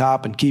off the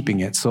top and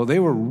keeping it. So they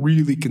were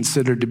really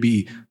considered to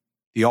be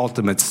the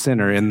ultimate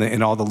sinner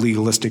in all the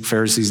legalistic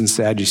Pharisees and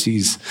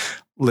Sadducees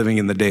living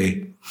in the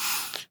day.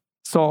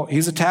 So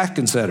he's a tax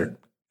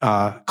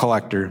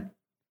collector.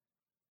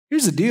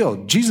 Here's the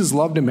deal. Jesus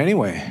loved him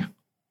anyway.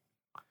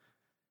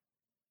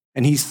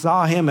 And he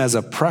saw him as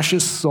a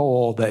precious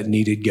soul that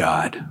needed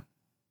God.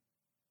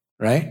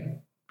 Right?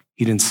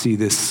 He didn't see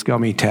this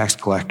scummy tax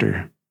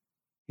collector.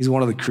 He's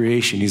one of the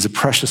creation. He's a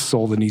precious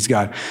soul that needs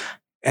God.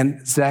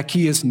 And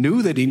Zacchaeus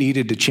knew that he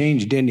needed to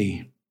change, didn't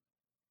he?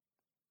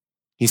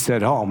 He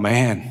said, "Oh,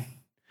 man,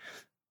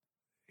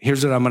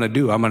 here's what I'm going to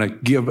do. I'm going to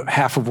give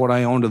half of what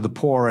I own to the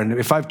poor. And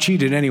if I've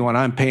cheated anyone,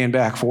 I'm paying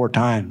back 4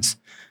 times.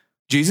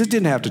 Jesus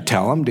didn't have to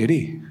tell him, did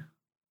he?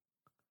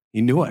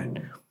 He knew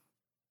it.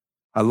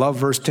 I love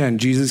verse 10.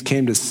 Jesus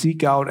came to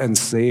seek out and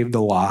save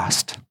the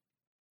lost.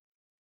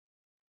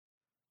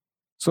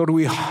 So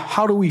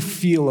how do we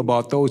feel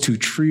about those who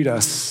treat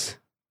us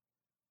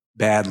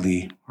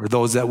badly, or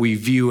those that we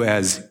view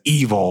as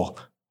evil,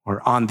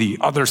 or on the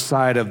other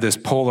side of this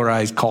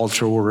polarized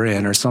culture we're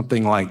in, or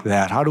something like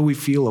that? How do we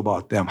feel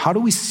about them? How do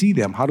we see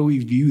them? How do we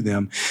view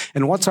them?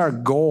 And what's our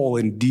goal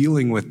in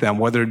dealing with them,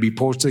 whether it be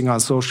posting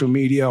on social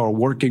media or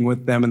working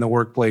with them in the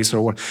workplace,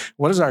 or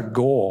what is our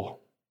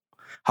goal?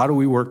 How do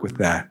we work with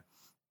that?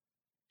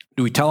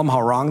 Do we tell them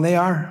how wrong they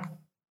are? Is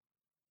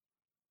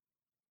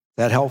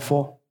that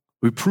helpful?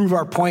 We prove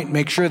our point,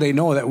 make sure they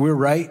know that we're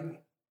right.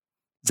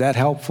 Is that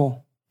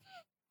helpful?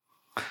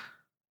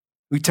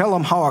 We tell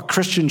them how a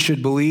Christian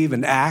should believe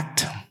and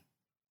act.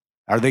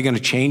 Are they going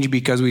to change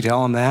because we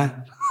tell them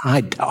that?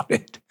 I doubt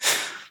it.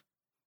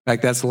 In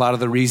fact, that's a lot of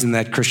the reason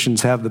that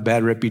Christians have the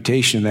bad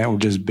reputation, that we're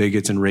just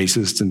bigots and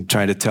racists and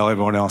trying to tell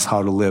everyone else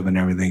how to live and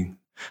everything.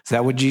 Is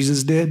that what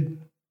Jesus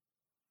did?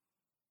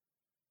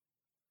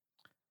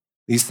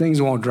 These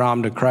things won't draw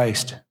them to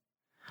Christ.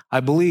 I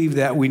believe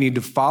that we need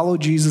to follow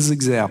Jesus'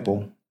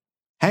 example,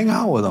 hang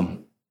out with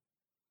them,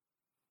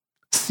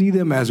 see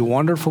them as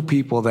wonderful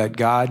people that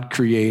God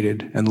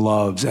created and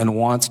loves and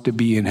wants to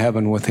be in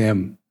heaven with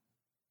him,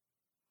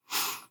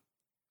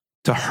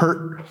 to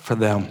hurt for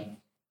them,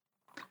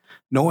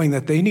 knowing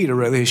that they need a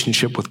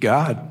relationship with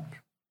God.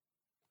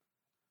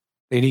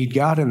 They need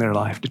God in their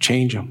life to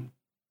change them.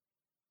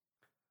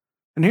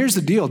 And here's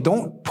the deal.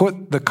 Don't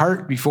put the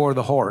cart before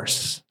the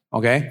horse,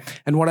 okay?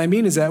 And what I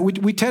mean is that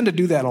we tend to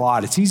do that a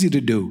lot. It's easy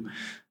to do.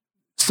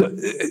 So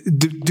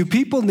do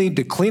people need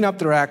to clean up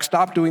their act,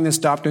 stop doing this,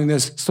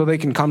 so they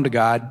can come to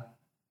God?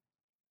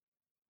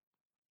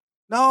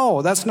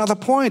 No, that's not the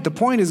point. The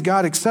point is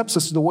God accepts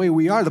us the way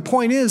we are. The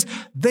point is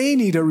they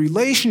need a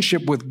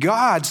relationship with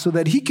God so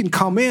that he can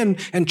come in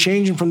and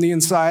change them from the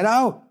inside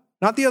out.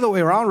 Not the other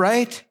way around,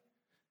 right?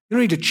 You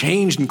don't need to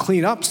change and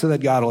clean up so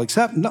that God will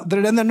accept. No,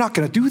 and they're not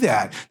going to do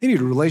that. They need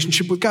a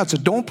relationship with God. So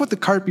don't put the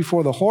cart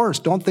before the horse.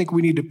 Don't think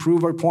we need to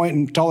prove our point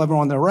and tell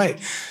everyone they're right.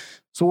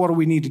 So what do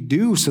we need to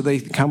do so they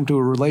can come to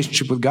a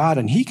relationship with God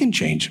and he can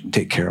change and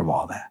take care of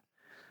all that?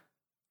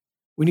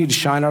 We need to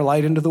shine our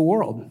light into the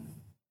world.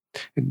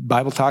 The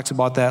Bible talks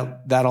about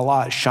that a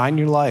lot. Shine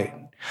your light.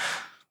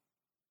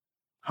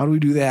 How do we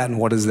do that, and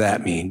what does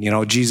that mean?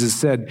 Jesus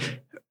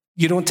said,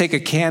 you don't take a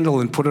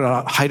candle and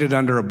hide it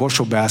under a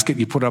bushel basket.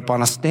 You put it up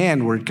on a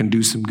stand where it can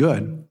do some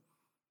good.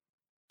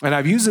 And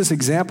I've used this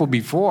example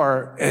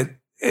before.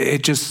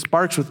 It just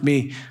sparks with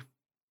me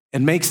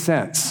and makes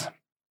sense.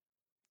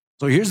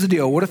 So here's the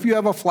deal. What if you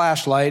have a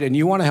flashlight and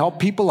you want to help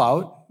people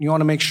out? You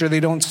want to make sure they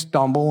don't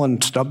stumble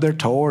and stub their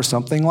toe or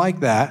something like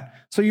that.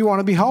 So you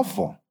want to be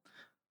helpful.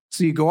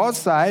 So you go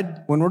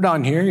outside when we're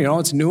done here,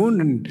 it's noon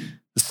and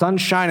the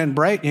sun's shining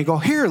bright, and you go,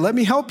 here, let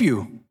me help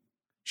you.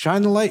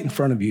 Shine the light in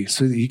front of you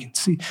so that you can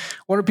see.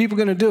 What are people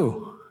going to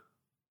do?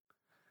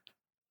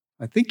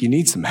 I think you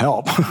need some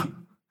help.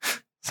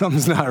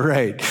 Something's not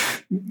right.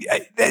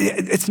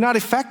 It's not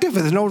effective.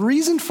 There's no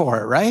reason for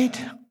it, right?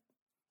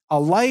 A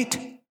light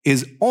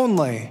is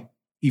only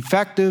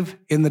effective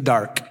in the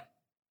dark,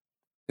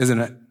 isn't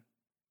it?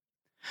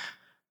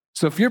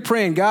 So if you're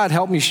praying, God,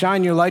 help me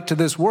shine your light to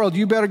this world,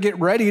 you better get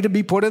ready to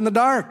be put in the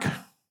dark,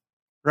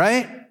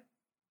 right?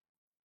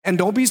 And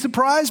don't be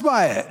surprised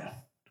by it.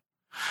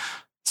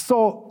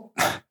 So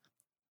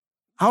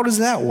how does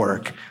that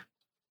work?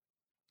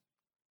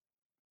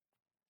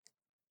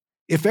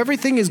 If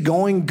everything is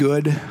going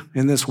good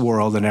in this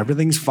world and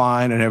everything's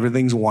fine and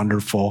everything's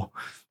wonderful,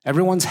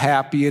 everyone's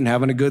happy and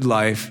having a good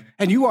life,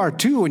 and you are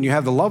too, and you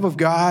have the love of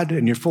God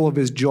and you're full of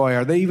his joy,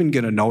 are they even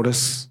going to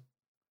notice?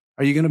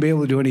 Are you going to be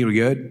able to do any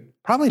good?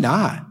 Probably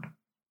not,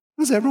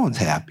 because everyone's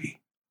happy.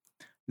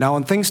 Now,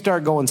 when things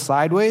start going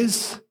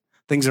sideways,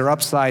 things are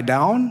upside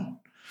down,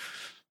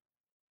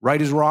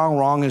 right is wrong,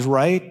 wrong is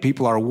right,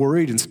 people are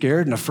worried and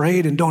scared and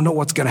afraid and don't know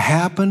what's going to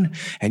happen,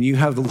 and you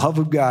have the love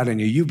of God in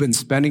you. You've been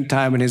spending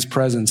time in his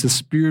presence. The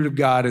Spirit of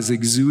God is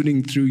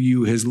exuding through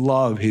you his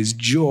love, his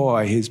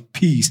joy, his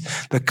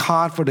peace, the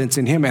confidence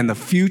in him, and the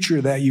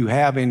future that you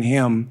have in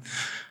him.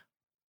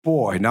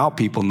 Boy, now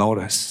people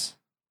notice.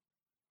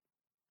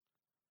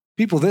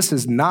 People, this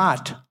is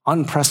not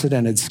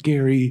unprecedented,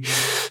 scary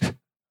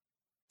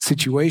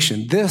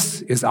situation.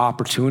 This is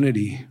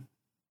opportunity.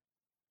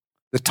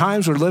 The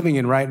times we're living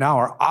in right now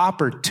are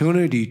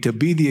opportunity to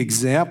be the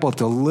example,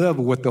 to live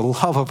with the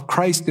love of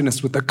Christ in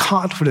us, with the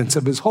confidence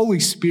of his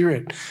Holy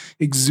Spirit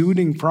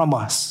exuding from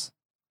us.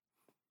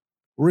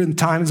 We're in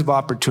times of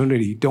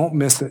opportunity. Don't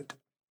miss it.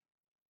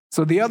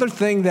 So the other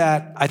thing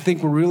that I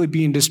think we're really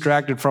being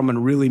distracted from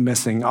and really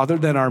missing, other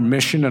than our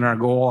mission and our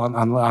goal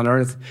on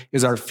earth,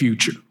 is our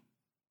future.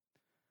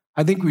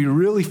 I think we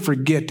really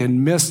forget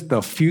and miss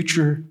the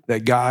future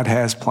that God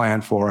has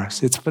planned for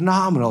us. It's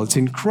phenomenal. It's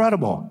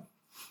incredible.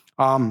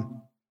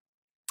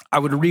 I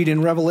would read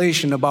in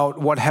Revelation about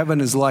what heaven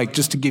is like,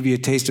 just to give you a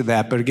taste of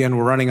that. But again,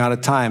 we're running out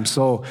of time.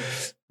 So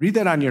read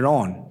that on your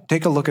own.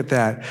 Take a look at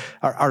that.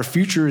 Our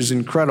future is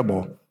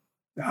incredible.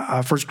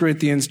 1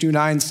 Corinthians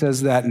 2:9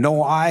 says that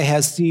no eye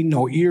has seen,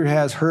 no ear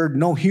has heard,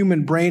 no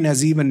human brain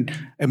has even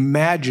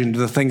imagined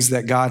the things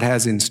that God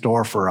has in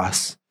store for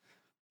us.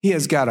 He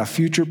has got a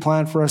future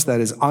plan for us that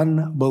is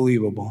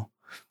unbelievable.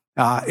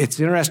 It's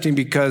interesting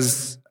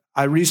because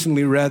I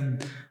recently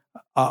read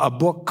a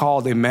book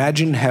called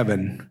Imagine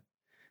Heaven.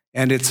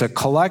 And it's a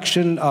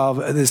collection of,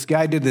 this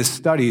guy did this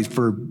study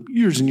for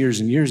years and years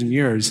and years and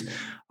years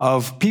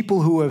of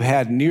people who have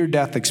had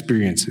near-death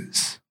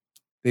experiences.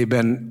 They've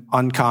been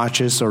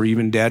unconscious or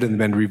even dead and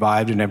been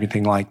revived and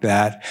everything like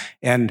that,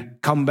 and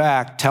come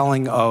back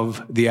telling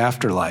of the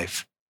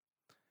afterlife.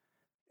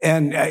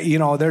 And,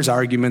 there's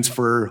arguments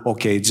for,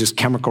 okay, it's just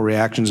chemical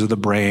reactions of the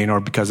brain, or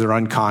because they're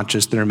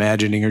unconscious, they're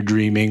imagining or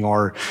dreaming,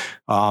 or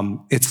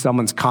it's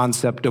someone's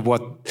concept of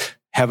what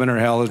heaven or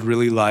hell is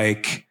really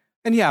like.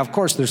 And yeah, of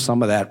course, there's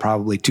some of that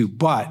probably too.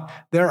 But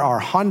there are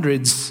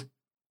hundreds,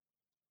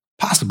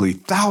 possibly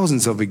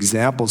thousands of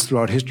examples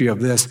throughout history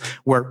of this,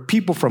 where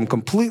people from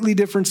completely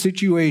different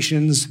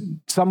situations,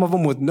 some of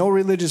them with no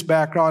religious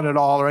background at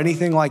all or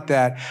anything like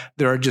that,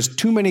 there are just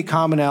too many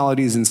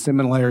commonalities and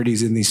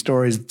similarities in these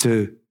stories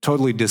to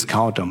totally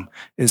discount them.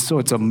 And so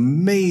it's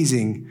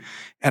amazing.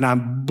 And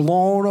I'm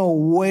blown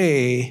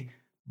away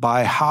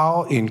by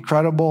how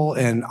incredible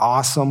and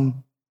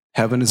awesome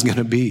heaven is going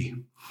to be.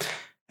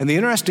 And the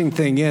interesting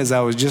thing is, I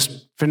was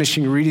just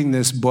finishing reading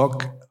this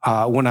book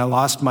when I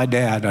lost my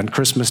dad on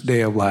Christmas Day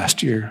of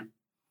last year.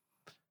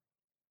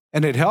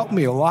 And it helped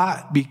me a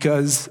lot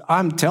because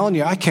I'm telling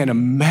you, I can't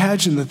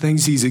imagine the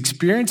things he's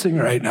experiencing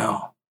right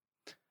now.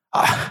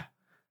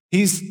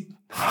 He's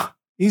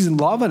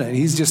loving it.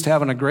 He's just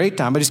having a great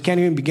time. I just can't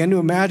even begin to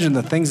imagine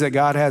the things that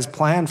God has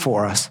planned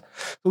for us.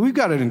 But we've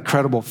got an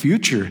incredible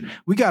future.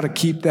 We got to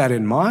keep that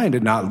in mind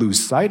and not lose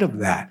sight of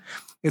that.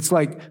 It's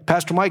like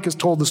Pastor Mike has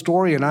told the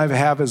story, and I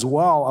have as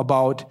well,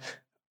 about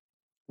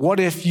what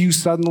if you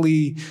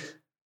suddenly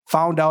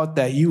found out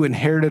that you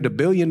inherited $1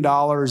 billion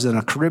in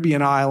a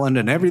Caribbean island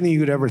and everything you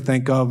could ever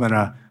think of,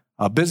 and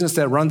a business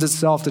that runs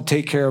itself to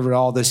take care of it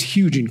all, this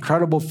huge,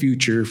 incredible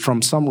future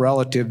from some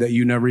relative that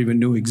you never even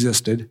knew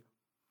existed.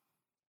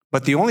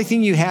 But the only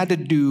thing you had to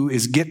do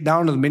is get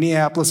down to the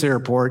Minneapolis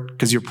airport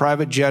because your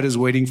private jet is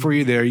waiting for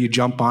you there. You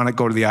jump on it,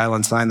 go to the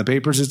island, sign the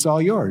papers. It's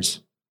all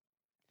yours.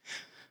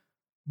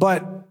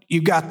 But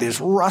you've got this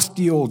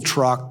rusty old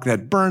truck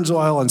that burns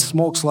oil and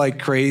smokes like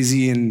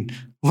crazy and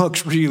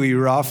looks really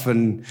rough.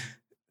 And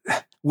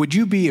would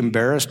you be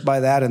embarrassed by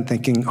that and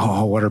thinking,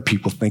 oh, what are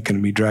people thinking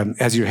of me driving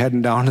as you're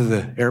heading down to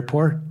the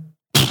airport?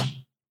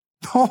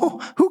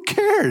 No, who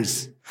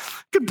cares?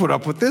 I can put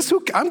up with this.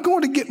 I'm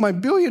going to get my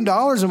 $1 billion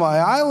on my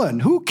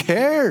island. Who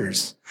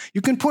cares?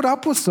 You can put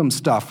up with some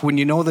stuff when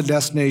you know the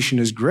destination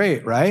is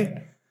great, right?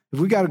 If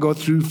we got to go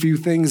through a few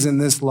things in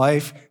this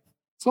life,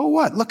 so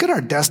what? Look at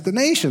our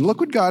destination. Look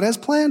what God has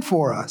planned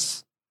for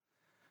us.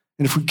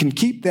 And if we can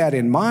keep that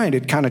in mind,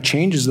 it kind of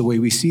changes the way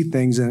we see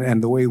things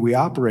and the way we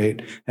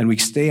operate, and we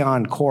stay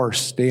on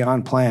course, stay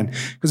on plan.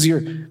 Because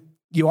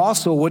you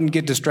also wouldn't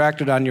get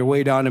distracted on your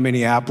way down to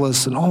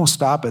Minneapolis and,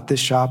 stop at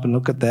this shop and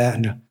look at that,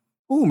 and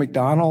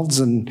McDonald's,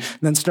 and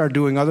then start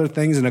doing other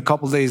things, and a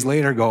couple days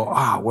later go,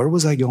 where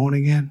was I going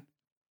again?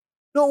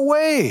 No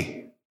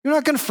way. You're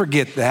not going to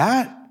forget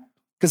that.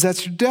 Because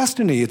that's your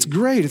destiny. It's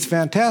great. It's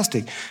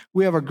fantastic.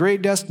 We have a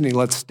great destiny.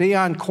 Let's stay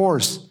on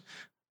course.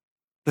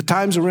 The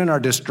times we're in are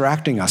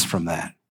distracting us from that.